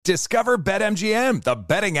Discover BetMGM, the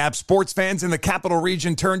betting app sports fans in the capital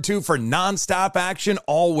region turn to for nonstop action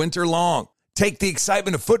all winter long. Take the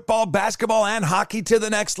excitement of football, basketball, and hockey to the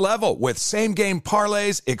next level with same-game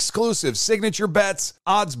parlays, exclusive signature bets,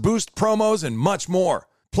 odds boost promos, and much more.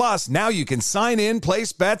 Plus, now you can sign in,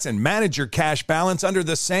 place bets, and manage your cash balance under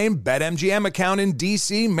the same BetMGM account in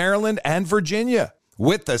D.C., Maryland, and Virginia.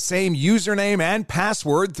 With the same username and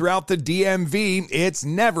password throughout the DMV, it's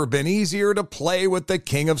never been easier to play with the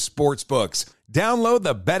king of sportsbooks. Download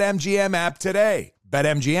the BetMGM app today.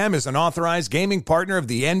 BetMGM is an authorized gaming partner of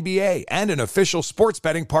the NBA and an official sports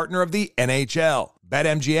betting partner of the NHL.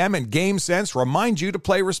 BetMGM and GameSense remind you to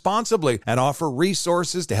play responsibly and offer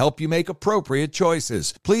resources to help you make appropriate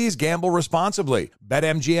choices. Please gamble responsibly.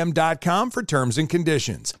 BetMGM.com for terms and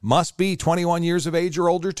conditions. Must be 21 years of age or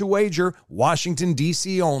older to wager. Washington,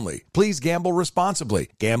 D.C. only. Please gamble responsibly.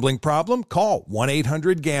 Gambling problem? Call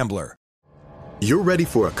 1-800-GAMBLER. You're ready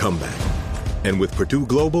for a comeback. And with Purdue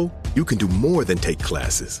Global, you can do more than take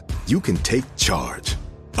classes. You can take charge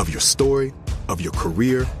of your story, of your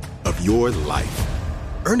career, of your life.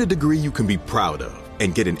 Earn a degree you can be proud of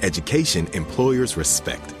and get an education employers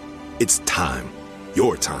respect. It's time,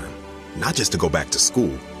 your time, not just to go back to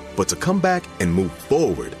school, but to come back and move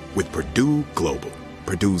forward with Purdue Global,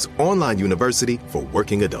 Purdue's online university for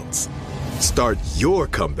working adults. Start your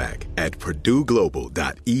comeback at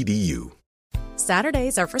purdueglobal.edu.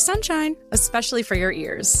 Saturdays are for sunshine, especially for your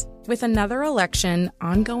ears. With another election,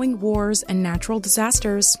 ongoing wars, and natural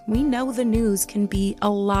disasters, we know the news can be a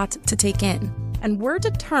lot to take in. And we're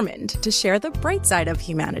determined to share the bright side of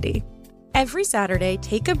humanity. Every Saturday,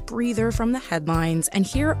 take a breather from the headlines and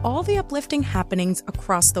hear all the uplifting happenings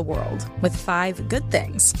across the world with 5 Good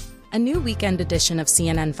Things, a new weekend edition of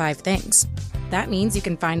CNN 5 Things. That means you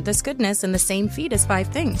can find this goodness in the same feed as 5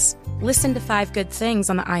 Things. Listen to 5 Good Things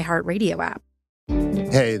on the iHeartRadio app.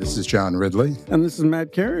 Hey, this is John Ridley. And this is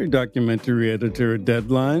Matt Carey, documentary editor at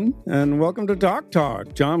Deadline. And welcome to Doc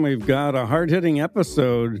Talk. John, we've got a hard-hitting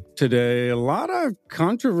episode today. A lot of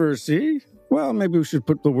controversy. Well, maybe we should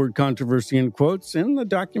put the word controversy in quotes in the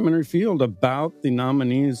documentary field about the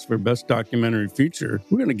nominees for Best Documentary Feature.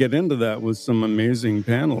 We're going to get into that with some amazing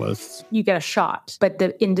panelists. You get a shot, but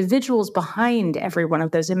the individuals behind every one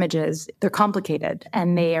of those images, they're complicated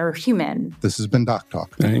and they are human. This has been Doc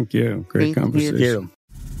Talk. Thank you. Great conversation. You.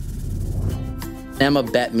 Emma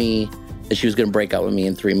bet me that she was going to break up with me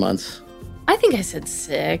in 3 months. I think I said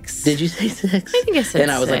 6. Did you say 6? I think I said 6.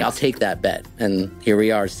 And I was like, I'll take that bet. And here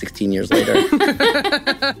we are 16 years later.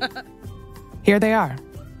 Here they are.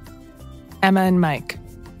 Emma and Mike.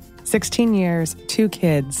 16 years, 2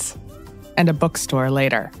 kids, and a bookstore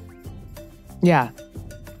later. Yeah,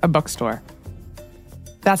 a bookstore.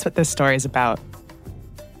 That's what this story is about.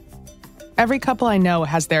 Every couple I know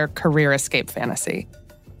has their career escape fantasy.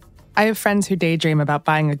 I have friends who daydream about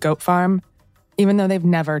buying a goat farm, even though they've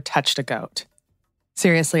never touched a goat.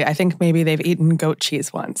 Seriously, I think maybe they've eaten goat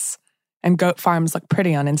cheese once, and goat farms look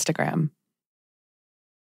pretty on Instagram.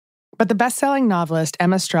 But the best-selling novelist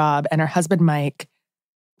Emma Straub and her husband Mike,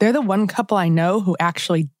 they're the one couple I know who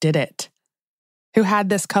actually did it, who had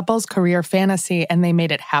this couple's career fantasy and they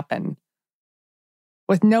made it happen.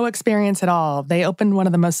 With no experience at all, they opened one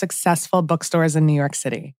of the most successful bookstores in New York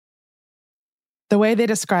City. The way they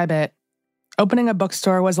describe it, opening a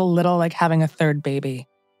bookstore was a little like having a third baby.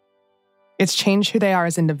 It's changed who they are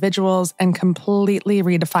as individuals and completely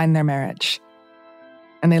redefined their marriage.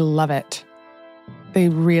 And they love it. They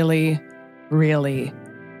really, really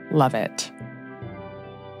love it.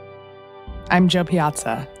 I'm Jo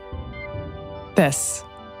Piazza. This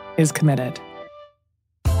is Committed.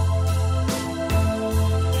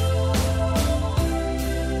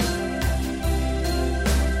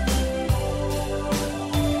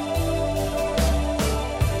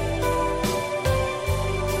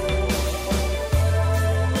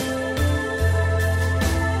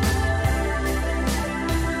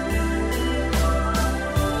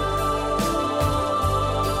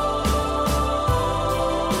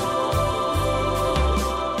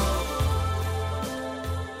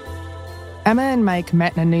 Emma and Mike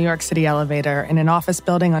met in a New York City elevator in an office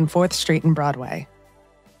building on 4th Street and Broadway.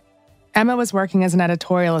 Emma was working as an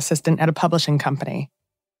editorial assistant at a publishing company.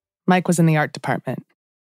 Mike was in the art department.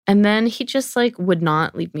 And then he just would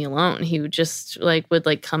not leave me alone. He would just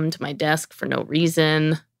would come to my desk for no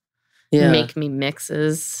reason, make me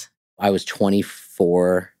mixes. I was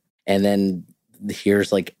 24, and then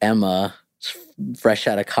here's Emma, fresh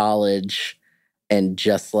out of college, and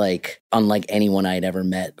just unlike anyone I'd ever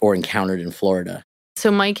met or encountered in Florida.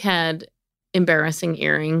 So Mike had embarrassing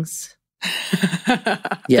earrings.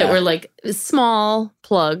 that were like small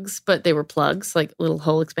plugs, but they were plugs, like little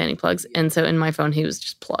hole expanding plugs. And so in my phone, he was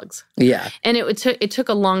just plugs. Yeah. And it took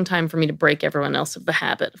a long time for me to break everyone else of the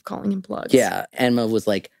habit of calling him plugs. Yeah. Emma was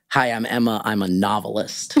like, "Hi, I'm Emma. I'm a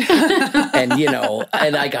novelist." And,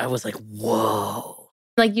 and I was like, whoa.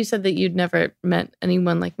 Like you said that you'd never met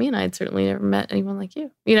anyone like me, and I had certainly never met anyone like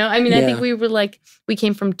you. I think we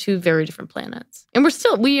came from two very different planets. And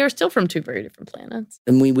we are still from two very different planets.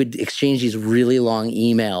 And we would exchange these really long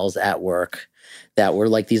emails at work that were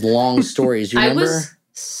like these long stories. You remember? I was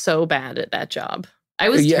so bad at that job. I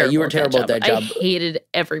was terrible. You were terrible at that job. I hated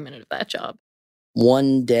every minute of that job.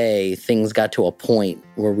 One day, things got to a point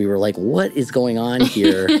where we were like, what is going on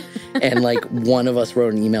here? And like one of us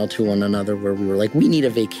wrote an email to one another where we were like, we need a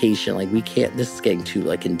vacation. Like we can't, this is getting too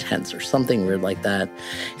like intense or something weird like that.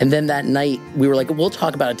 And then that night we were like, we'll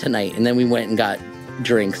talk about it tonight. And then we went and got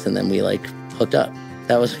drinks and then we like hooked up.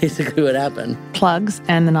 That was basically what happened. Plugs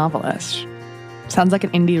and the Novelist. Sounds like an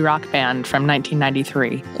indie rock band from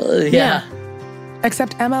 1993. Yeah.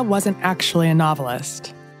 Except Emma wasn't actually a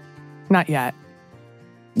novelist. Not yet.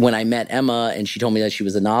 When I met Emma and she told me that she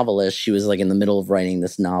was a novelist, she was like in the middle of writing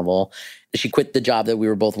this novel. She quit the job that we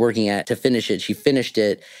were both working at to finish it. She finished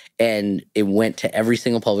it and it went to every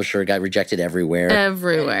single publisher, got rejected everywhere.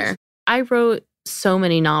 Everywhere. I wrote so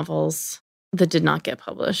many novels that did not get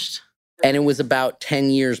published. And it was about 10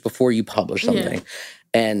 years before you published something. Yeah.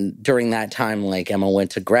 And during that time, like Emma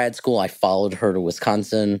went to grad school. I followed her to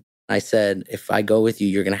Wisconsin. I said, if I go with you,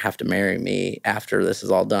 you're going to have to marry me after this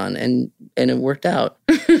is all done. And it worked out.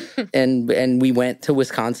 and we went to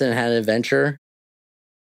Wisconsin and had an adventure.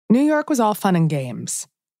 New York was all fun and games.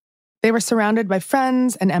 They were surrounded by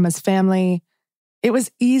friends and Emma's family. It was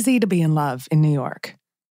easy to be in love in New York.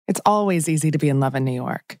 It's always easy to be in love in New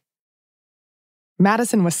York.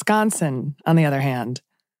 Madison, Wisconsin, on the other hand,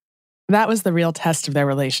 that was the real test of their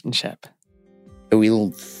relationship.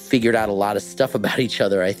 We figured out a lot of stuff about each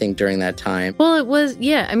other, I think, during that time. Well, it was,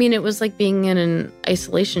 it was like being in an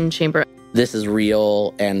isolation chamber. This is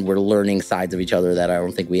real, and we're learning sides of each other that I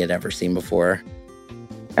don't think we had ever seen before.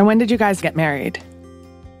 And when did you guys get married?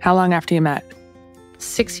 How long after you met?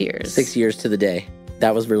 6 years. 6 years to the day.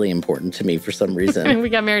 That was really important to me for some reason. We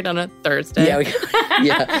got married on a Thursday. Yeah,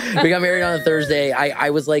 we got married on a Thursday. I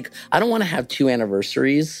was like, I don't want to have 2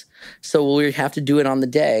 anniversaries, so we have to do it on the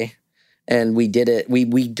day. And we did it. We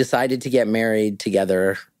decided to get married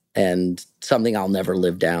together. And something I'll never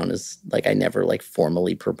live down is like I never like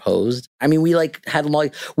formally proposed. I mean, we like had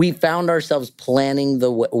like we found ourselves planning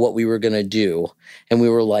what we were gonna do, and we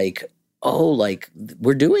were like, oh, like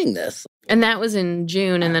we're doing this. And that was in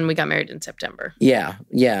June, and then we got married in September. Yeah.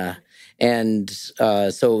 And so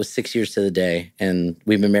it was 6 years to the day, and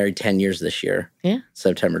we've been married 10 years this year. Yeah,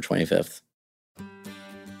 September 25th.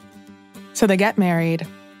 So they get married.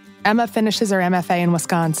 Emma finishes her MFA in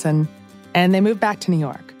Wisconsin, and they move back to New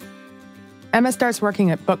York. Emma starts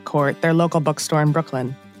working at Book Court, their local bookstore in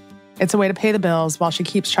Brooklyn. It's a way to pay the bills while she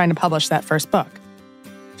keeps trying to publish that first book.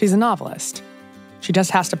 She's a novelist. She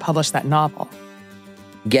just has to publish that novel.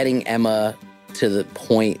 Getting Emma to the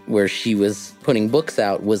point where she was putting books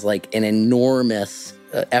out was like an enormous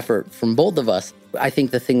effort from both of us. I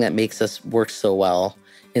think the thing that makes us work so well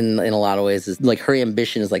in a lot of ways is like her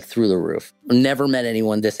ambition is like through the roof. Never met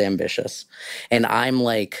anyone this ambitious. And I'm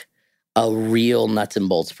like a real nuts and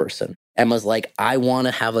bolts person. Emma's like, I want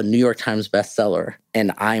to have a New York Times bestseller.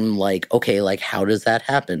 And I'm like, okay, like how does that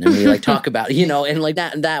happen? And we like talk about, and like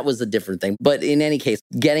that was a different thing. But in any case,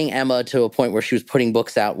 getting Emma to a point where she was putting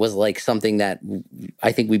books out was like something that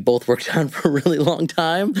I think we both worked on for a really long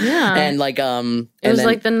time. Yeah. And like, it was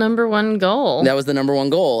like the number one goal. That was the number one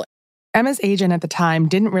goal. Emma's agent at the time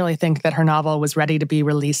didn't really think that her novel was ready to be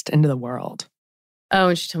released into the world. Oh,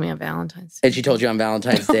 and she told me on Valentine's Day. And she told you on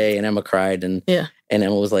Valentine's Day, and Emma cried, and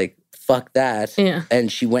Emma was like, fuck that. Yeah.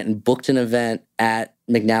 And she went and booked an event at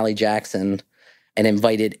McNally Jackson and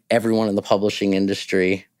invited everyone in the publishing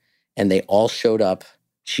industry, and they all showed up.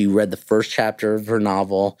 She read the first chapter of her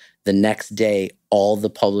novel. The next day, all the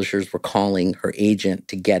publishers were calling her agent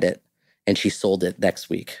to get it, and she sold it next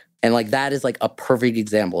week. And like that is like a perfect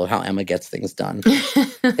example of how Emma gets things done.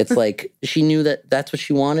 It's like she knew that that's what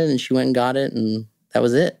she wanted, and she went and got it, and that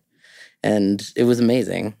was it. And it was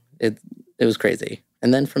amazing. It was crazy.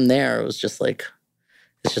 And then from there, it was just like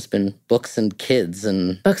it's just been books and kids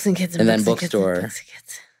and books and kids and then bookstore.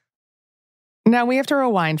 Now we have to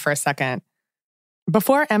rewind for a second.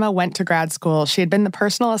 Before Emma went to grad school, she had been the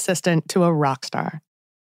personal assistant to a rock star.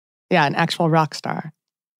 Yeah, an actual rock star.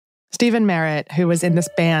 Stephen Merritt, who was in this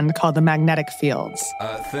band called the Magnetic Fields.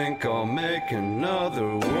 I think I'll make another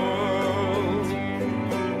world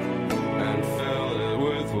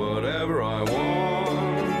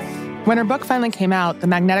When her book finally came out, the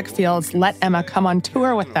Magnetic Fields let Emma come on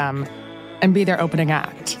tour with them and be their opening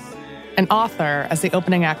act. An author as the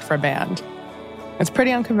opening act for a band. It's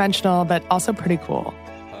pretty unconventional, but also pretty cool.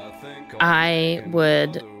 I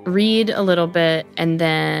would read a little bit, and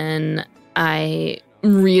then I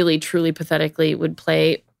really, truly, pathetically would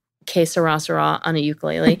play Que Sera Sera on a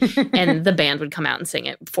ukulele, and the band would come out and sing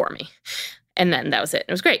it for me. And then that was it.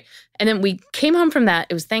 It was great. And then we came home from that.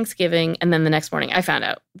 It was Thanksgiving, and then the next morning I found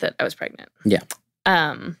out that I was pregnant. Yeah.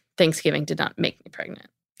 Thanksgiving did not make me pregnant.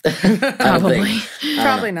 Probably.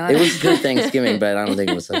 Probably not. It was good Thanksgiving, but I don't think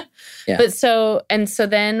it was. Yeah. But so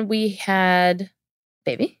then we had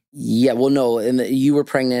baby. Yeah, well, no, and you were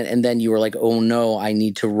pregnant, and then you were like, "Oh no, I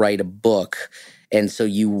need to write a book," and so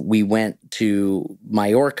we went to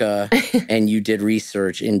Mallorca, and you did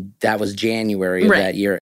research, and that was January of that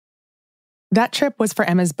year. That trip was for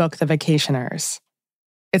Emma's book, The Vacationers.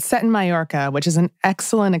 It's set in Mallorca, which is an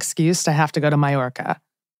excellent excuse to have to go to Mallorca.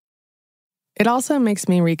 It also makes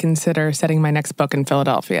me reconsider setting my next book in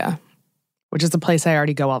Philadelphia, which is a place I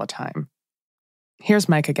already go all the time. Here's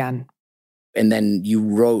Mike again. And then you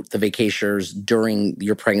wrote The Vacationers during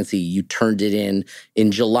your pregnancy. You turned it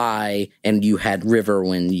in July, and you had River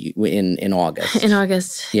in August. In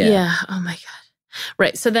August, yeah. Oh my God.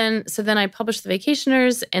 Right. So then I published The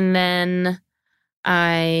Vacationers, and then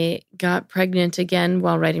I got pregnant again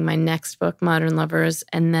while writing my next book, Modern Lovers,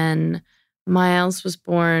 and then Miles was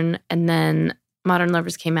born, and then Modern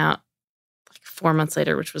Lovers came out like 4 months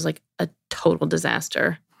later, which was like a total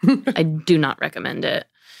disaster. I do not recommend it.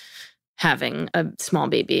 Having a small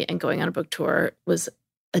baby and going on a book tour was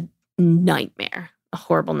a nightmare, a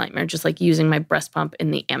horrible nightmare, just like using my breast pump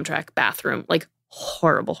in the Amtrak bathroom, like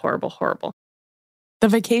horrible, horrible, horrible. The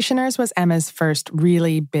Vacationers was Emma's first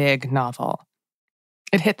really big novel.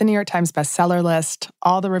 It hit the New York Times bestseller list.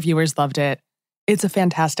 All the reviewers loved it. It's a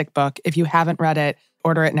fantastic book. If you haven't read it,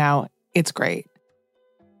 order it now. It's great.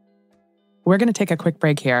 We're going to take a quick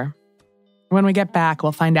break here. When we get back,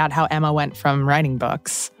 we'll find out how Emma went from writing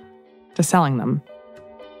books to selling them.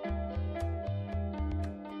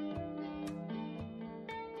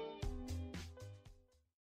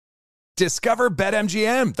 Discover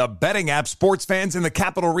BetMGM, the betting app sports fans in the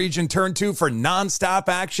capital region turn to for nonstop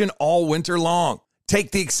action all winter long.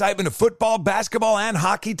 Take the excitement of football, basketball, and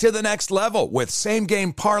hockey to the next level with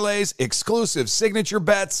same-game parlays, exclusive signature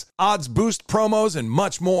bets, odds boost promos, and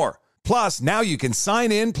much more. Plus, now you can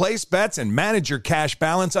sign in, place bets, and manage your cash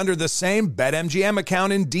balance under the same BetMGM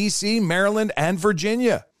account in D.C., Maryland, and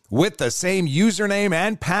Virginia. With the same username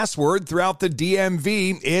and password throughout the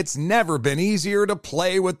DMV, it's never been easier to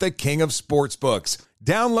play with the king of sportsbooks.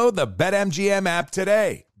 Download the BetMGM app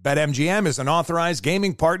today. BetMGM is an authorized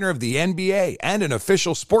gaming partner of the NBA and an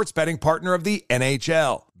official sports betting partner of the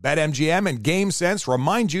NHL. BetMGM and GameSense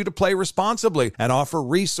remind you to play responsibly and offer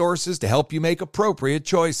resources to help you make appropriate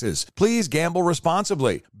choices. Please gamble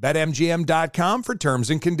responsibly. BetMGM.com for terms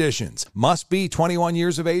and conditions. Must be 21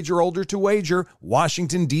 years of age or older to wager.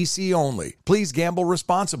 Washington, D.C. only. Please gamble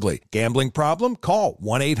responsibly. Gambling problem? Call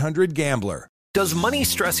 1-800-GAMBLER. Does money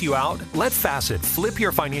stress you out? Let Facet flip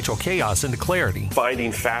your financial chaos into clarity.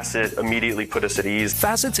 Finding Facet immediately put us at ease.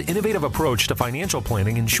 Facet's innovative approach to financial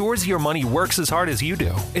planning ensures your money works as hard as you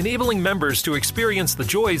do, enabling members to experience the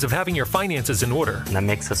joys of having your finances in order. And that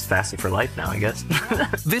makes us Facet for life now, I guess.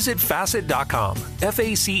 Visit Facet.com,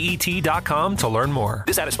 FACET.com to learn more.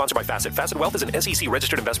 This ad is sponsored by Facet. Facet Wealth is an SEC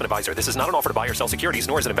registered investment advisor. This is not an offer to buy or sell securities,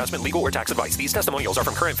 nor is it investment, legal, or tax advice. These testimonials are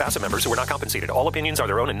from current Facet members who are not compensated. All opinions are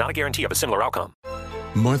their own and not a guarantee of a similar outcome.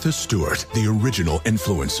 Martha Stewart, the original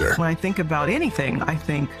influencer. When I think about anything, I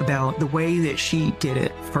think about the way that she did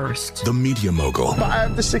it first. The media mogul.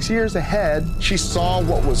 5 to 6 years ahead, she saw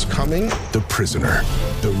what was coming. The prisoner.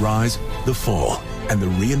 The rise, the fall, and the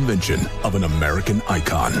reinvention of an American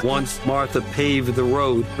icon. Once Martha paved the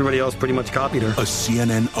road, everybody else pretty much copied her. A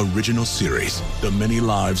CNN original series, The Many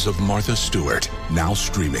Lives of Martha Stewart, now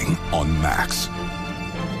streaming on Max.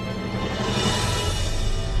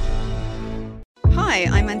 Hi,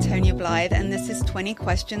 I'm Antonia Blythe, and this is 20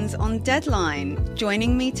 Questions on Deadline.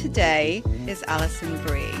 Joining me today is Alison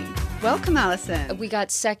Brie. Welcome, Alison. We got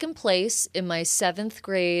second place in my 7th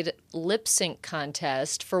grade lip sync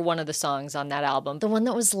contest for one of the songs on that album. The one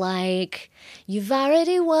that was like, "You've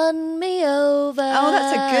already won me over." Oh,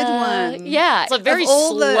 that's a good one. Yeah. It's like very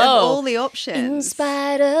slow. Of all the options. In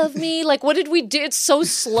spite of me. Like, what did we do? It's so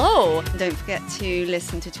slow. Don't forget to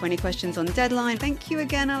listen to 20 Questions on Deadline. Thank you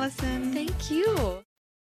again, Alison. Thank you.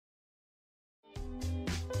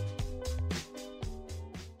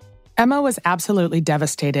 Emma was absolutely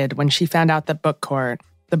devastated when she found out that Book Court,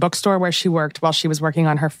 the bookstore where she worked while she was working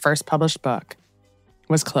on her first published book,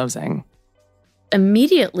 was closing.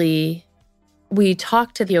 Immediately, we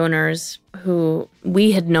talked to the owners who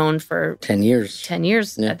we had known for 10 years. 10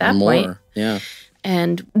 years Yeah, at that more. point. Yeah.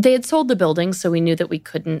 And they had sold the building, so we knew that we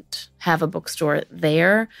couldn't have a bookstore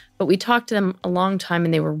there. But we talked to them a long time,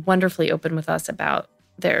 and they were wonderfully open with us about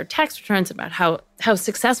their tax returns, about how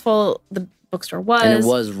successful the bookstore was. And it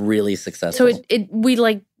was really successful. So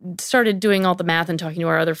we started doing all the math and talking to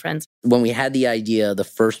our other friends. When we had the idea, the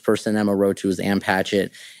first person Emma wrote to was Ann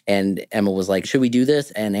Patchett. And Emma was like, should we do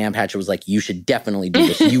this? And Ann Patchett was like, you should definitely do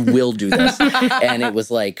this. You will do this. And it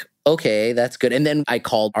was like, okay, that's good. And then I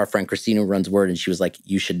called our friend Christina who runs Word, and she was like,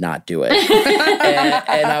 you should not do it.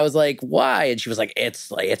 and I was like, why? And she was like, it's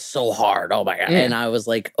so hard. Oh my God. Yeah. And I was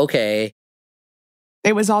like, okay.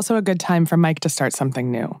 It was also a good time for Mike to start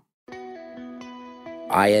something new.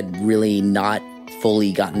 I had really not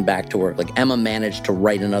fully gotten back to work. Like, Emma managed to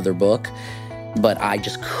write another book, but I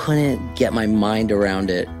just couldn't get my mind around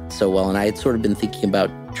it so well. And I had sort of been thinking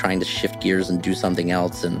about trying to shift gears and do something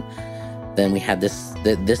else. And then we had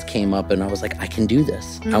this came up, and I was like, I can do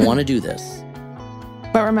this. I want to do this.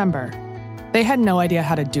 But remember, they had no idea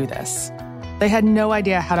how to do this. They had no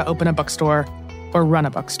idea how to open a bookstore or run a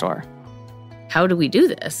bookstore. How do we do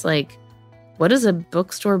this? Like, what does a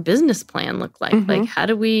bookstore business plan look like? Like, how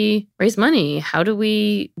do we raise money? How do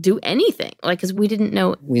we do anything? Like, because we didn't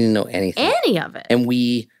know anything. Any of it. And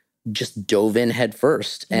we just dove in head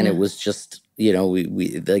first. And it was just, we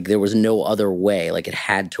like, there was no other way. Like, it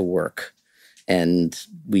had to work. And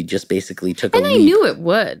we just basically took a leap. And I knew it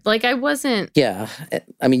would. Like, I wasn't... Yeah.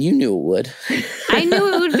 I mean, you knew it would. I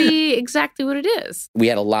knew it would be exactly what it is. We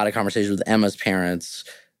had a lot of conversations with Emma's parents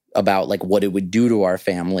about like what it would do to our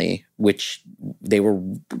family, which they were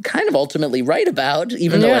kind of ultimately right about,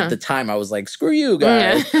 even though at the time I was like, screw you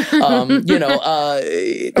guys. What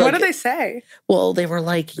did they say? Well, they were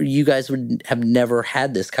like, you guys would have never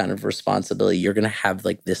had this kind of responsibility. You're going to have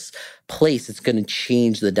like this place. It's going to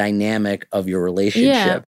change the dynamic of your relationship.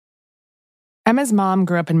 Yeah. Emma's mom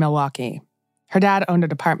grew up in Milwaukee. Her dad owned a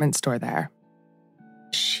department store there.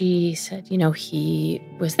 She said, he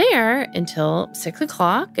was there until 6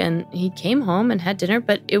 o'clock and he came home and had dinner,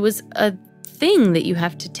 but it was a thing that you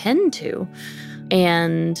have to tend to.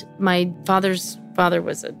 And my father's father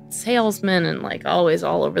was a salesman and like always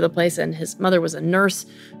all over the place. And his mother was a nurse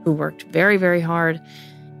who worked very, very hard.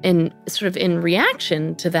 And sort of in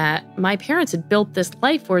reaction to that, my parents had built this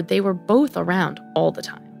life where they were both around all the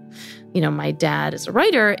time. My dad is a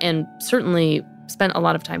writer and certainly spent a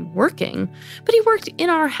lot of time working, but he worked in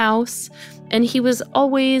our house and he was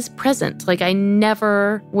always present. Like, I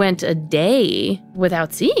never went a day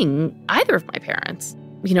without seeing either of my parents.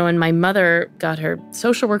 And my mother got her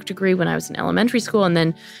social work degree when I was in elementary school, and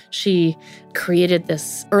then she created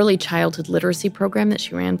this early childhood literacy program that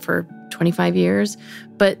she ran for 25 years.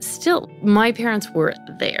 But still, my parents were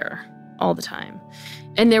there all the time.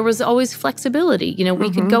 And there was always flexibility.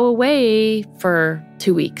 We could go away for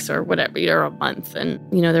 2 weeks or whatever, or a month. And,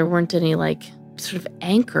 there weren't any like sort of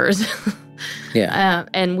anchors. Yeah.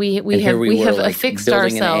 And we have like affixed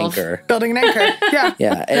building ourselves. Building an anchor. Yeah.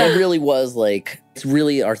 Yeah. And it really was like, it's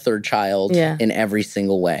really our third child Yeah. in every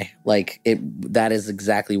single way. Like, that is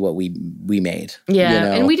exactly what we made.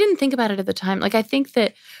 Yeah. And we didn't think about it at the time. Like, I think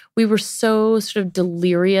that we were so sort of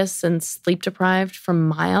delirious and sleep deprived from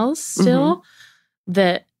Miles still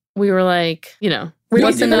that we were like,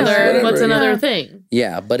 what's another thing?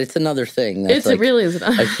 Yeah, but it's another thing. That's It really is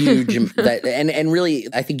a huge and really,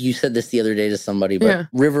 I think you said this the other day to somebody, but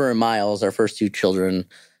River and Miles, our first two children,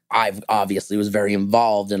 I obviously was very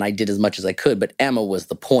involved and I did as much as I could, but Emma was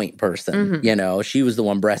the point person. She was the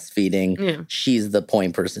one breastfeeding. Yeah. She's the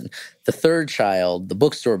point person. The third child, the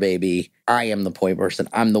bookstore baby, I am the point person.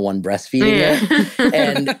 I'm the one breastfeeding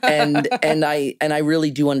it. And I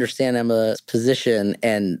really do understand Emma's position,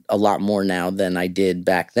 and a lot more now than I did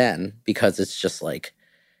back then, because it's just like,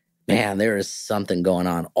 man, there is something going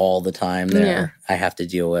on all the time there I have to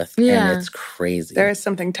deal with. And it's crazy. There is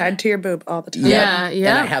something tied to your boob all the time. Yeah.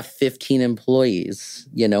 And I have 15 employees,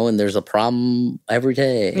 and there's a problem every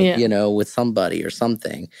day, with somebody or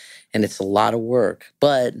something. And it's a lot of work.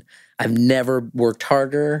 But I've never worked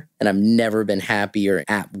harder and I've never been happier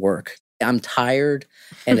at work. I'm tired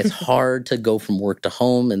and it's hard to go from work to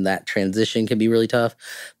home, and that transition can be really tough.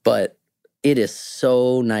 But it is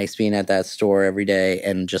so nice being at that store every day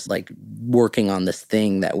and just like working on this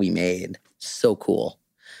thing that we made. So cool.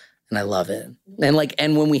 And I love it.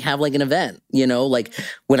 And when we have like an event, like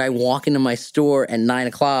when I walk into my store at 9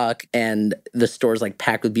 o'clock and the store's like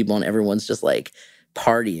packed with people and everyone's just like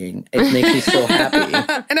partying. It makes me so happy.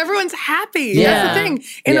 And everyone's happy. Yeah. That's the thing.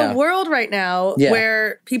 In a world right now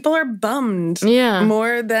where people are bummed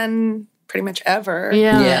more than pretty much ever.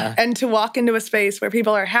 Yeah. And to walk into a space where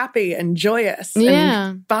people are happy and joyous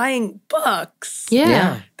and buying books.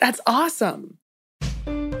 Yeah. That's awesome.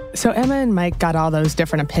 So Emma and Mike got all those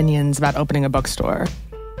different opinions about opening a bookstore.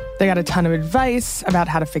 They got a ton of advice about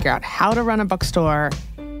how to figure out how to run a bookstore.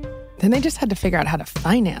 Then they just had to figure out how to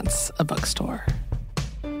finance a bookstore.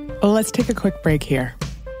 Well, let's take a quick break here.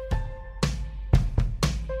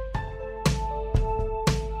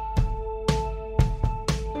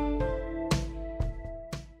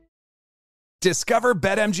 Discover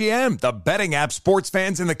BetMGM, the betting app sports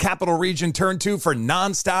fans in the capital region turn to for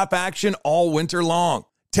nonstop action all winter long.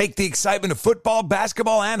 Take the excitement of football,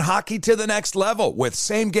 basketball, and hockey to the next level with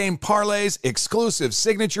same-game parlays, exclusive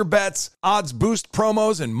signature bets, odds boost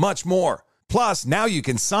promos, and much more. Plus, now you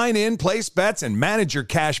can sign in, place bets, and manage your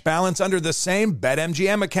cash balance under the same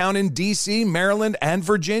BetMGM account in D.C., Maryland, and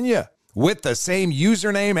Virginia. With the same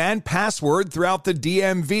username and password throughout the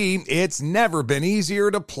DMV, it's never been easier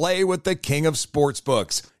to play with the king of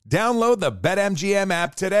sportsbooks. Download the BetMGM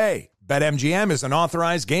app today. BetMGM is an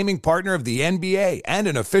authorized gaming partner of the NBA and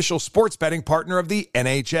an official sports betting partner of the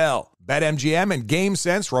NHL. BetMGM and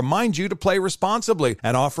GameSense remind you to play responsibly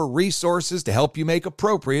and offer resources to help you make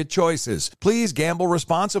appropriate choices. Please gamble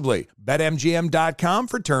responsibly. BetMGM.com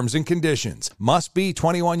for terms and conditions. Must be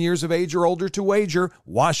 21 years of age or older to wager.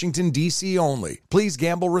 Washington, D.C. only. Please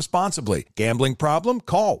gamble responsibly. Gambling problem?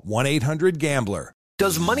 Call 1-800-GAMBLER.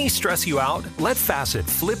 Does money stress you out? Let Facet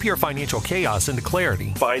flip your financial chaos into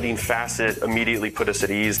clarity. Finding Facet immediately put us at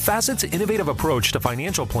ease. Facet's innovative approach to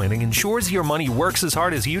financial planning ensures your money works as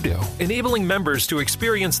hard as you do, enabling members to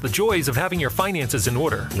experience the joys of having your finances in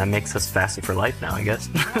order. And that makes us Facet for life now, I guess.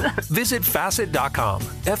 Visit Facet.com,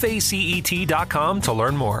 Facet.com to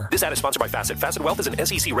learn more. This ad is sponsored by Facet. Facet Wealth is an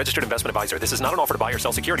SEC registered investment advisor. This is not an offer to buy or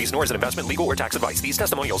sell securities, nor is it investment, legal, or tax advice. These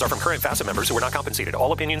testimonials are from current Facet members who are not compensated.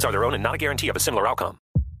 All opinions are their own and not a guarantee of a similar outcome.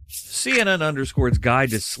 CNN_'s Guide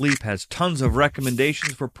to Sleep has tons of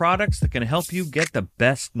recommendations for products that can help you get the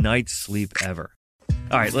best night's sleep ever.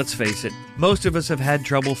 All right, let's face it, most of us have had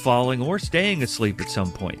trouble falling or staying asleep at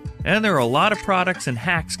some point, and there are a lot of products and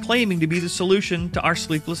hacks claiming to be the solution to our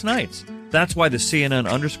sleepless nights. That's why the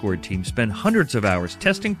CNN_ team spend hundreds of hours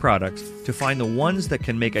testing products to find the ones that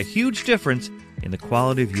can make a huge difference in the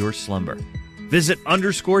quality of your slumber. Visit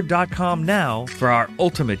underscore.com now for our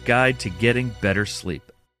ultimate guide to getting better sleep.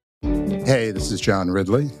 Hey, this is John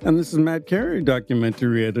Ridley. And this is Matt Carey,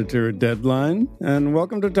 documentary editor at Deadline. And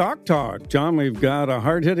welcome to Talk Talk. John, we've got a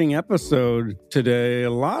hard-hitting episode today.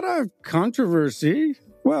 A lot of controversy.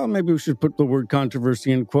 Well, maybe we should put the word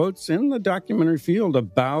controversy in quotes in the documentary field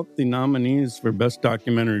about the nominees for Best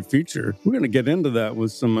Documentary Feature. We're going to get into that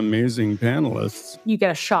with some amazing panelists. You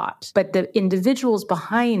get a shot, but the individuals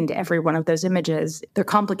behind every one of those images, they're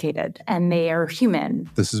complicated and they are human.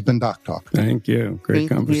 This has been Doc Talk. Thank you. Great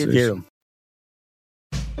conversation.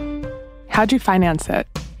 How'd you finance it?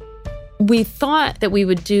 We thought that we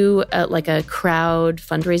would do a crowd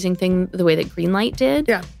fundraising thing the way that Greenlight did.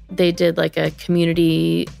 Yeah. They did like a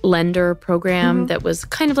community lender program that was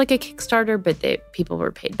kind of like a Kickstarter, but people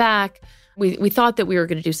were paid back. We thought that we were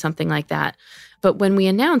going to do something like that. But when we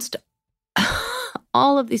announced,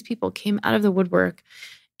 all of these people came out of the woodwork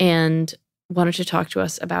and wanted to talk to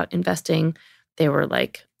us about investing. They were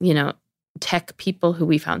like, tech people who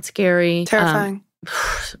we found scary. Terrifying.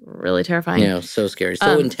 Really terrifying. Yeah, so scary.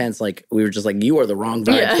 So intense. Like, we were just like, you are the wrong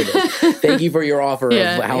vibe for this. Thank you for your offer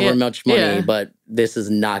of however much money, but this is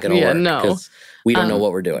not going to work because we don't know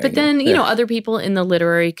what we're doing. But then, other people in the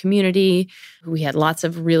literary community who we had lots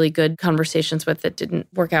of really good conversations with that didn't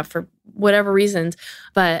work out for whatever reasons.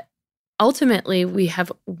 But ultimately, we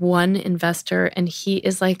have one investor and he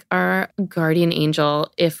is like our guardian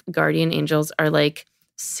angel. If guardian angels are like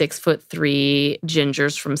 6'3"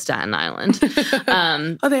 gingers from Staten Island.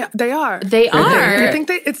 They are. They are. I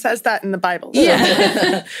think it says that in the Bible.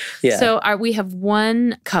 Yeah. Yeah. So we have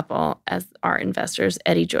one couple as our investors,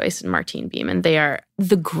 Eddie Joyce and Martine Beeman. They are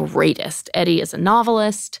the greatest. Eddie is a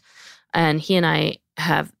novelist, and he and I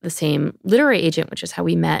have the same literary agent, which is how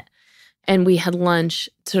we met. And we had lunch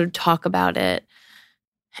to talk about it.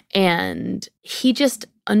 And he just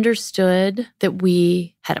understood that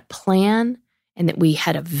we had a plan and that we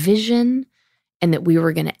had a vision and that we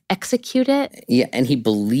were going to execute it. Yeah, and he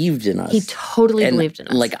believed in us. He totally believed in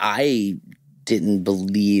us. Like, I didn't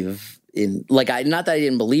believe in, not that I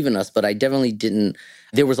didn't believe in us, but I definitely didn't.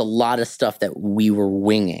 There was a lot of stuff that we were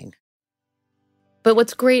winging. But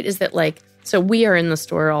what's great is that, so we are in the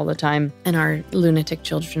store all the time, and our lunatic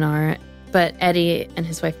children are. But Eddie and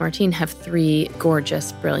his wife Martine have 3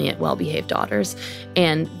 gorgeous, brilliant, well-behaved daughters.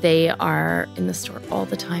 And they are in the store all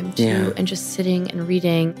the time, too, and just sitting and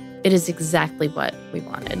reading. It is exactly what we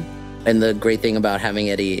wanted. And the great thing about having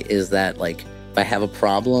Eddie is that, like, if I have a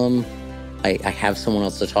problem, I have someone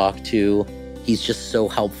else to talk to. He's just so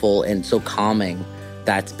helpful and so calming.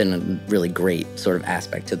 That's been a really great sort of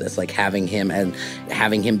aspect to this, like having him and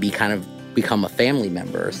having him become a family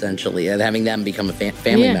member, essentially, and having them become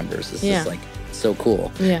family members is just like so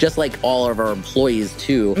cool. Yeah. Just like all of our employees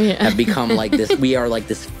too have become like this. We are like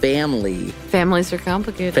this family. Families are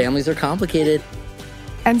complicated. Families are complicated.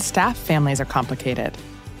 And staff families are complicated.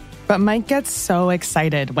 But Mike gets so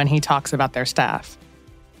excited when he talks about their staff.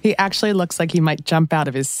 He actually looks like he might jump out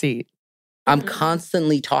of his seat. I'm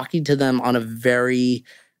constantly talking to them on a very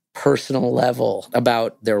personal level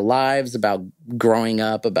about their lives, about growing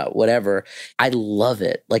up, about whatever. I love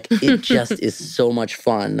it. Like, it just is so much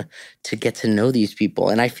fun to get to know these people.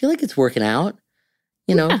 And I feel like it's working out,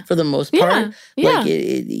 you know, for the most part. Like,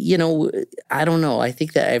 you know, I don't know. I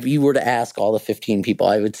think that if you were to ask all the 15 people,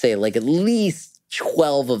 I would say like at least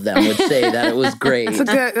 12 of them would say that it was great.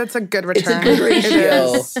 That's a good return. It's a good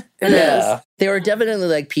ratio. It is. There are definitely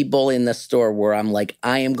like people in the store where I'm like,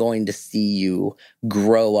 I am going to see you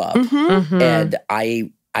grow up. And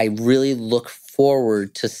I really look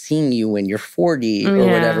forward to seeing you when you're 40 or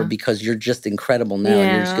whatever, because you're just incredible now.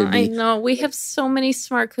 And you're just gonna be, I know. We have so many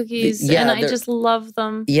smart cookies and I just love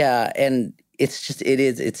them. Yeah. And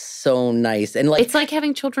it's so nice. And like, it's like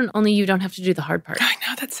having children, only you don't have to do the hard part. I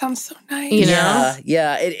know, that sounds so nice. You know?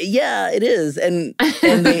 It is. And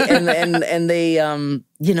they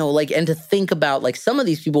you know, like, and to think about like some of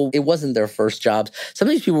these people, it wasn't their first jobs. Some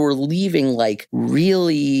of these people were leaving like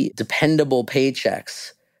really dependable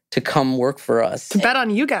paychecks to come work for us. To bet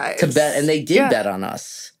on you guys. And they did bet on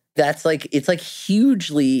us. That's like, it's like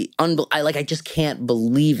hugely, I just can't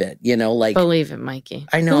believe it, you know, like. Believe it, Mikey.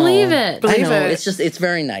 I know. Believe it. I know. It's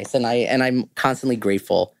very nice. And I'm constantly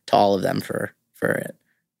grateful to all of them for it.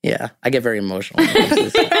 Yeah. I get very emotional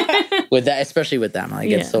with that, especially with them. I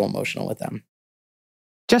get so emotional with them.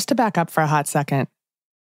 Just to back up for a hot second,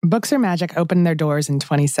 Books Are Magic opened their doors in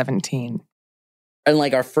 2017. And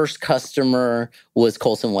like our first customer was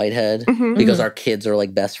Colson Whitehead because our kids are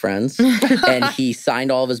like best friends. And he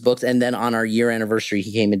signed all of his books. And then on our year anniversary,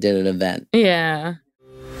 he came and did an event. Yeah.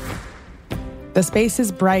 The space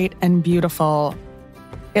is bright and beautiful.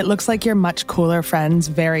 It looks like your much cooler friend's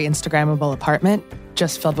very Instagrammable apartment,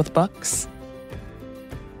 just filled with books.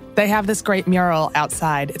 They have this great mural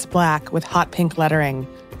outside. It's black with hot pink lettering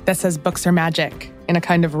that says Books Are Magic in a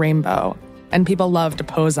kind of rainbow. And people love to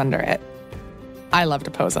pose under it. I love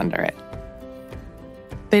to pose under it.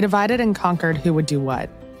 They divided and conquered who would do what,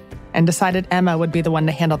 and decided Emma would be the one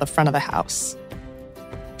to handle the front of the house.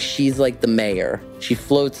 She's like the mayor. She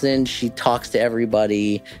floats in, she talks to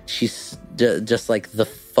everybody. She's just like the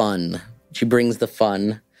fun. She brings the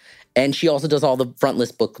fun. And she also does all the front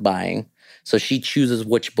list book buying. So she chooses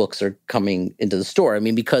which books are coming into the store. I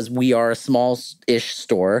mean, because we are a small-ish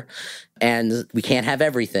store and we can't have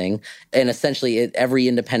everything. And essentially, every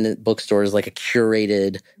independent bookstore is like a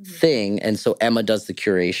curated thing. And so Emma does the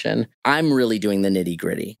curation. I'm really doing the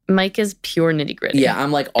nitty-gritty. Mike is pure nitty-gritty. Yeah,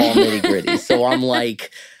 I'm like all nitty-gritty. So I'm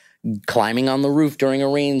like climbing on the roof during a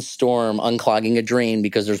rainstorm, unclogging a drain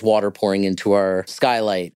because there's water pouring into our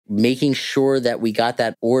skylight, making sure that we got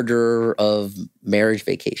that order of marriage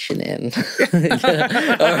vacation in.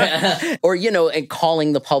 or, you know, and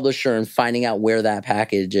calling the publisher and finding out where that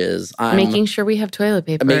package is. Making sure we have toilet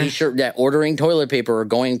paper. Making sure that ordering toilet paper or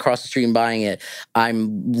going across the street and buying it.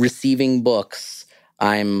 I'm receiving books.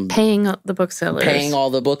 I'm paying the booksellers. Paying all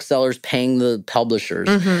the booksellers, paying the publishers.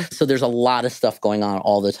 So there's a lot of stuff going on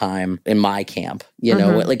all the time in my camp. You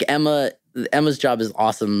know, like Emma's job is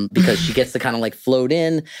awesome because she gets to kind of like float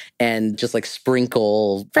in and just like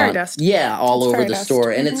sprinkle fairy dust. Yeah, all over the store.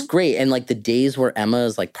 And it's great. And like the days where Emma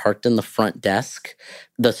is like parked in the front desk,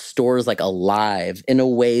 the store is like alive in a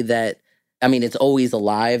way that, I mean, it's always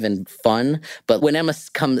alive and fun, but when Emma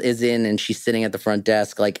is in and she's sitting at the front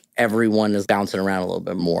desk, like everyone is bouncing around a little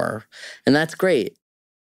bit more. And that's great.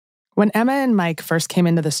 When Emma and Mike first came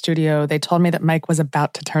into the studio, they told me that Mike was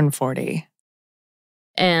about to turn 40.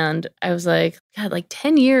 And I was like, God, like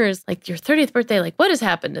 10 years, like your 30th birthday, like what has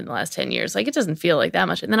happened in the last 10 years? Like it doesn't feel like that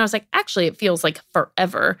much. And then I was like, actually, it feels like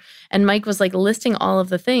forever. And Mike was like listing all of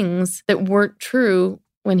the things that weren't true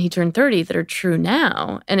when he turned 30 that are true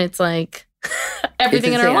now. And it's like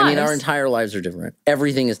everything in our lives. I mean, our entire lives are different.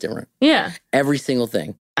 Everything is different. Yeah. Every single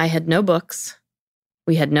thing. I had no books.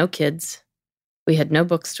 We had no kids. We had no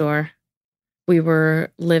bookstore. We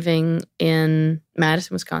were living in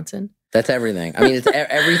Madison, Wisconsin. That's everything. I mean, it's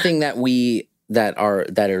everything that are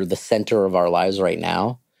the center of our lives right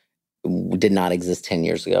now did not exist 10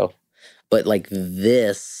 years ago. But like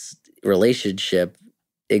this relationship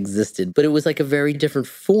existed, but it was like a very different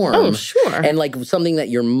form. Oh, sure. And like something that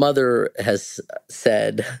your mother has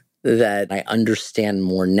said that I understand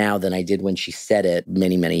more now than I did when she said it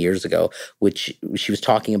many, many years ago, which she was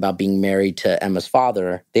talking about being married to Emma's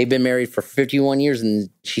father. They've been married for 51 years. And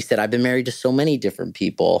she said, I've been married to so many different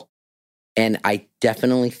people. And I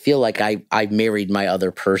definitely feel like I married my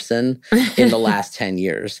other person in the last 10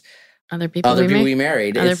 years. Other people we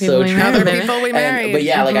married. Other It's people so we true. married. Other people we married. But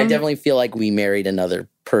yeah, like I definitely feel like we married another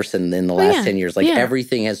person in the last 10 years. Like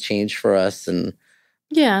everything has changed for us. And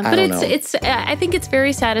yeah, but it's I think it's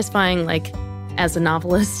very satisfying, like as a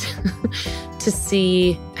novelist, to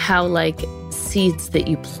see how like seeds that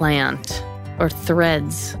you plant or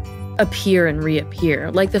threads appear and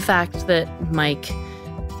reappear. Like the fact that Mike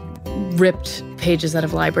ripped pages out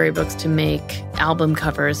of library books to make album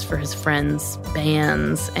covers for his friends'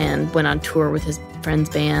 bands and went on tour with his friends'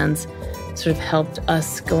 bands, sort of helped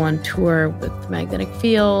us go on tour with Magnetic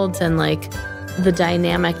Fields. And like the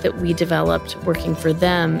dynamic that we developed working for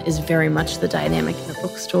them is very much the dynamic in the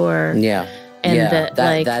bookstore. Yeah. And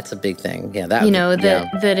that's a big thing. Yeah.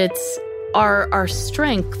 That it's our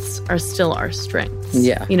strengths are still our strengths.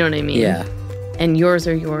 Yeah. You know what I mean? Yeah. And yours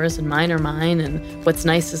are yours and mine are mine. And what's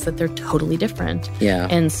nice is that they're totally different. Yeah.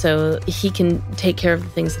 And so he can take care of the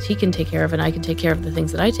things that he can take care of, and I can take care of the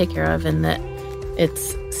things that I take care of, and that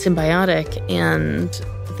it's symbiotic, and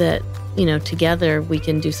that, you know, together we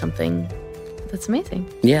can do something that's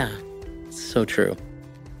amazing. Yeah. So true.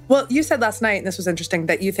 Well, you said last night, and this was interesting,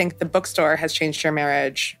 that you think the bookstore has changed your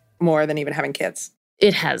marriage more than even having kids.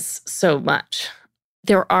 It has so much.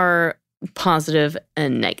 There are positive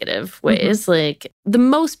and negative ways. Mm-hmm. Like the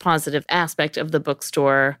most positive aspect of the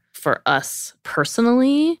bookstore for us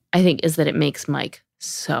personally, I think, is that it makes Mike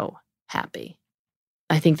so happy.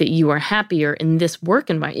 I think that you are happier in this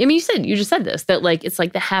work environment. I mean, you just said this, that like it's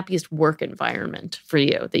like the happiest work environment for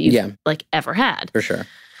you that you've like ever had. For sure.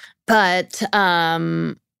 But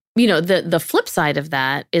you know, the flip side of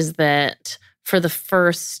that is that for the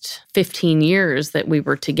first 15 years that we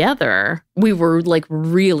were together, we were like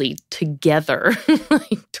really together,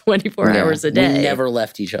 like 24 hours a day. We never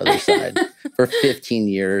left each other's side for 15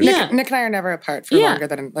 years. Nick and I are never apart for longer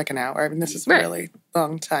than like an hour. I mean, this is a really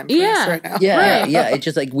long time for us right now. Yeah. It's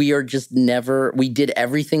just like we are just never, we did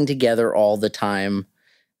everything together all the time.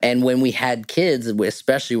 And when we had kids,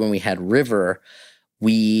 especially when we had River,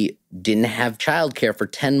 we didn't have childcare for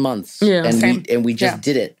 10 months. Yeah. And we just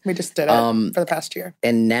did it. We just did it for the past year.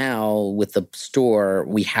 And now with the store,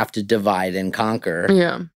 we have to divide and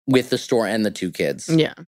conquer with the store and the two kids.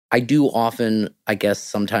 Yeah. I do often, I guess,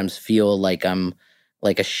 sometimes feel like I'm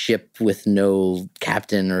like a ship with no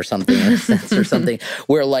captain or something in a sense or something,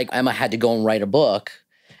 where like Emma had to go and write a book,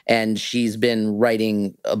 and she's been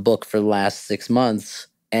writing a book for the last 6 months.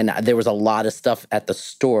 And there was a lot of stuff at the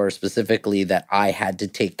store specifically that I had to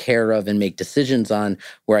take care of and make decisions on,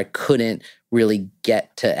 where I couldn't really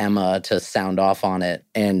get to Emma to sound off on it.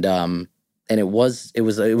 And it was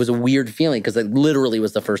a weird feeling, because it literally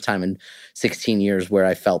was the first time in 16 years where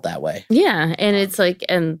I felt that way. Yeah. And it's like,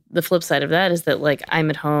 and the flip side of that is that like I'm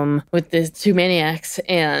at home with these two maniacs,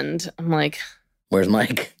 and I'm like, where's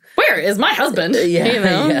Mike? Where is my husband? Yeah, you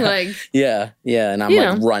know, and I'm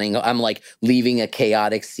like running. I'm like leaving a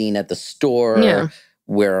chaotic scene at the store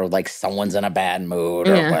where like someone's in a bad mood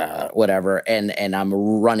or whatever, and I'm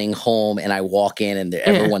running home, and I walk in, and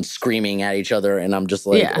everyone's screaming at each other, and I'm just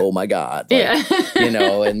like, oh my God, like, you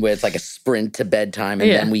know, and where it's like a sprint to bedtime,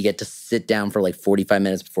 and then we get to sit down for like 45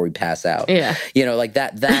 minutes before we pass out. Yeah, you know, like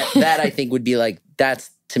that I think would be like,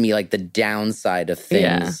 that's to me like the downside of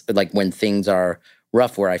things, like when things are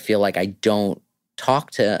rough, where I feel like I don't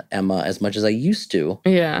talk to Emma as much as I used to.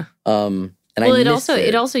 Yeah. And well, I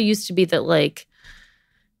it also used to be that like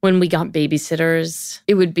when we got babysitters,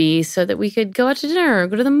 it would be so that we could go out to dinner or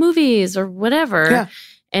go to the movies or whatever. Yeah.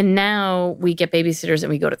 And now we get babysitters and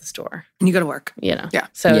we go to the store. And you go to work. You know. Yeah.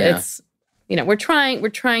 So it's, you know, we're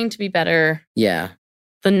trying to be better. Yeah.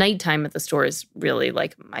 The nighttime at the store is really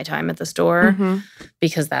like my time at the store,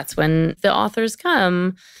 because that's when the authors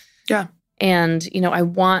come. Yeah. And, you know, I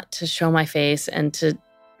want to show my face and to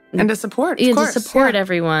support, to support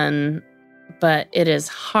everyone. But it is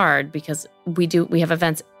hard because we have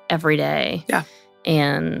events every day. Yeah.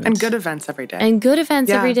 And good events every day. And good events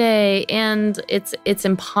every day. And it's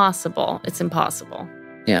impossible. It's impossible.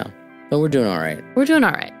 Yeah. But we're doing all right. We're doing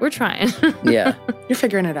all right. We're trying. Yeah. You're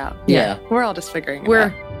figuring it out. Yeah. We're all just figuring it out.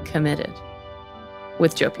 We're committed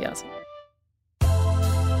with Joe Piazza.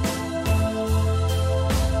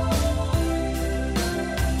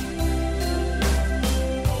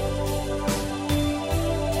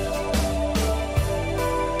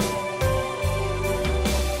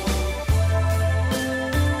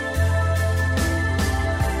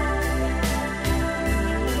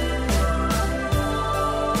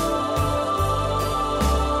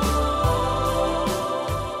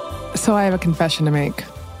 So I have a confession to make.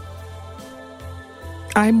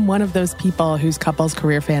 I'm one of those people whose couple's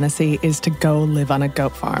career fantasy is to go live on a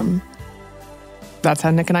goat farm. That's how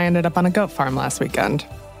Nick and I ended up on a goat farm last weekend.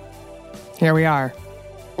 Here we are.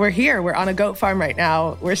 We're here. We're on a goat farm right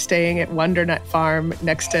now. We're staying at Wondernut Farm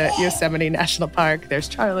next to Yosemite National Park. There's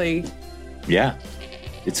Charlie. Yeah.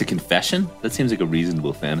 It's a confession? That seems like a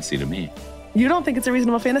reasonable fantasy to me. You don't think it's a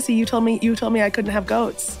reasonable fantasy? You told me I couldn't have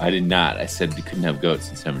goats. I did not. I said we couldn't have goats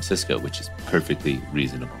in San Francisco, which is perfectly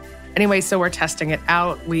reasonable. Anyway, so we're testing it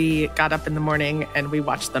out. We got up in the morning and we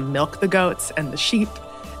watched them milk the goats and the sheep.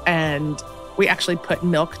 And we actually put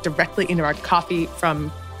milk directly into our coffee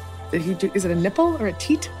from, is it a nipple or a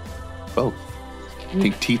teat? Both. I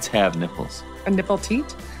think teats have nipples. A nipple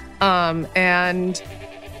teat. And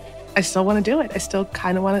I still want to do it. I still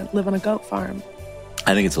kind of want to live on a goat farm.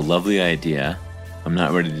 I think it's a lovely idea. I'm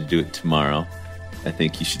not ready to do it tomorrow. I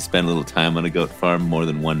think you should spend a little time on a goat farm more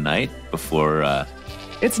than one night before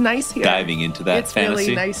it's nice here. Diving into that it's fantasy. It's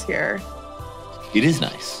really nice here. It is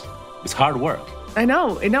nice. It's hard work. I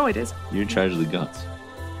know it is. You're in charge of the goats.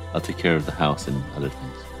 I'll take care of the house and other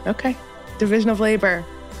things. Okay. Division of labor.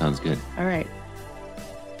 Sounds good. All right.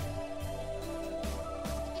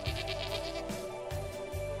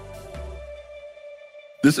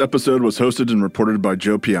 This episode was hosted and reported by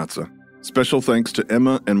Joe Piazza. Special thanks to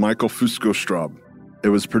Emma and Michael Fusco-Straub. It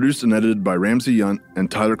was produced and edited by Ramsey Yunt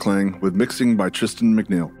and Tyler Klang, with mixing by Tristan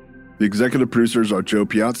McNeil. The executive producers are Joe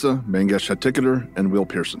Piazza, Mangesh Hattikudur, and Will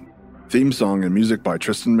Pearson. Theme song and music by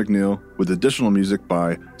Tristan McNeil, with additional music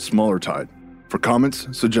by Smaller Tide. For comments,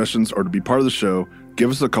 suggestions, or to be part of the show,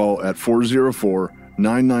 give us a call at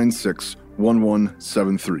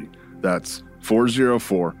 404-996-1173. That's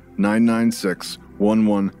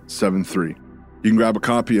 404-996-1173. You can grab a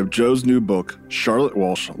copy of Joe's new book, Charlotte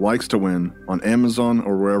Walsh Likes to Win, on Amazon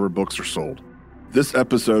or wherever books are sold. This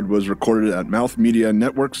episode was recorded at Mouth Media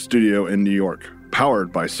Network Studio in New York,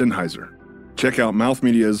 powered by Sennheiser. Check out Mouth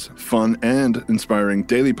Media's fun and inspiring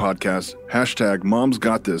daily podcast,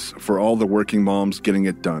 #MomsGotThis, for all the working moms getting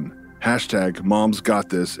it done.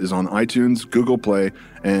 #MomsGotThis is on iTunes, Google Play,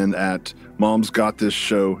 and at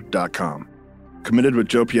momsgotthisShow.com. Committed with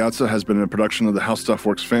Joe Piazza has been a production of the How Stuff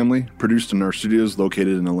Works family, produced in our studios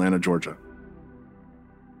located in Atlanta, Georgia.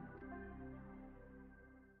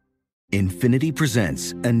 Infiniti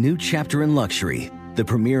presents a new chapter in luxury, the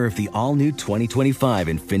premiere of the all-new 2025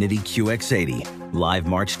 Infiniti QX80, live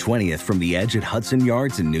March 20th from the Edge at Hudson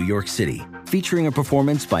Yards in New York City, featuring a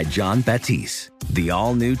performance by John Batiste. The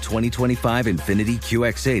all-new 2025 Infiniti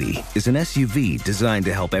QX80 is an SUV designed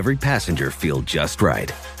to help every passenger feel just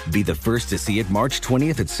right. Be the first to see it March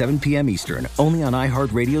 20th at 7 p.m. Eastern, only on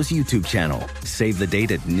iHeartRadio's YouTube channel. Save the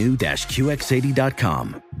date at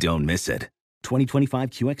new-QX80.com. Don't miss it. 2025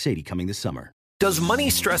 QX80 coming this summer. Does money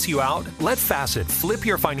stress you out? Let Facet flip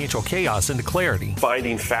your financial chaos into clarity.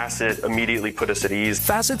 Finding Facet immediately put us at ease.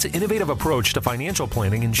 Facet's innovative approach to financial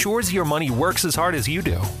planning ensures your money works as hard as you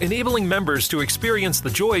do, enabling members to experience the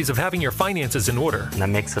joys of having your finances in order. And that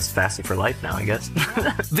makes us Facet for life now, I guess.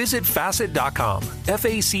 Visit Facet.com,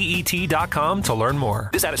 FACET.com to learn more.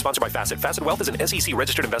 This ad is sponsored by Facet. Facet Wealth is an SEC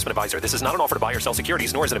registered investment advisor. This is not an offer to buy or sell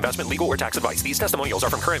securities, nor is it investment, legal, or tax advice. These testimonials are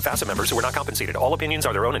from current Facet members who are not compensated. All opinions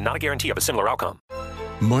are their own and not a guarantee of a similar outcome.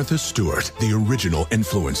 Martha Stewart, the original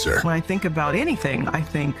influencer. When I think about anything, I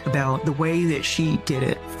think about the way that she did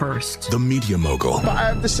it first. The media mogul.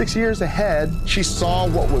 5 to 6 years ahead, she saw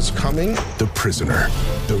what was coming. The prisoner.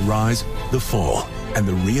 The rise, the fall, and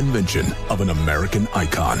the reinvention of an American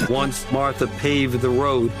icon. Once Martha paved the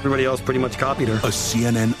road, everybody else pretty much copied her. A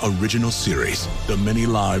CNN original series, The Many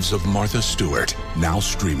Lives of Martha Stewart, now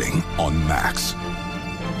streaming on Max.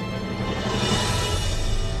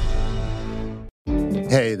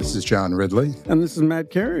 Hey, this is John Ridley. And this is Matt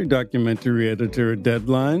Carey, documentary editor at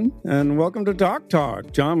Deadline. And welcome to Talk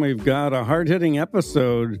Talk. John, we've got a hard-hitting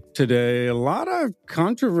episode today. A lot of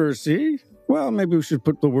controversy. Well, maybe we should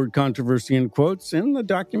put the word controversy in quotes in the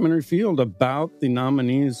documentary field about the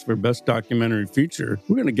nominees for Best Documentary Feature.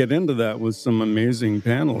 We're going to get into that with some amazing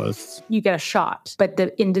panelists. You get a shot, but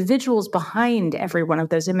the individuals behind every one of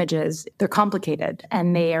those images, they're complicated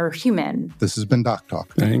and they are human. This has been Doc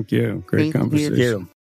Talk. Thank you. Great conversation. Thank you.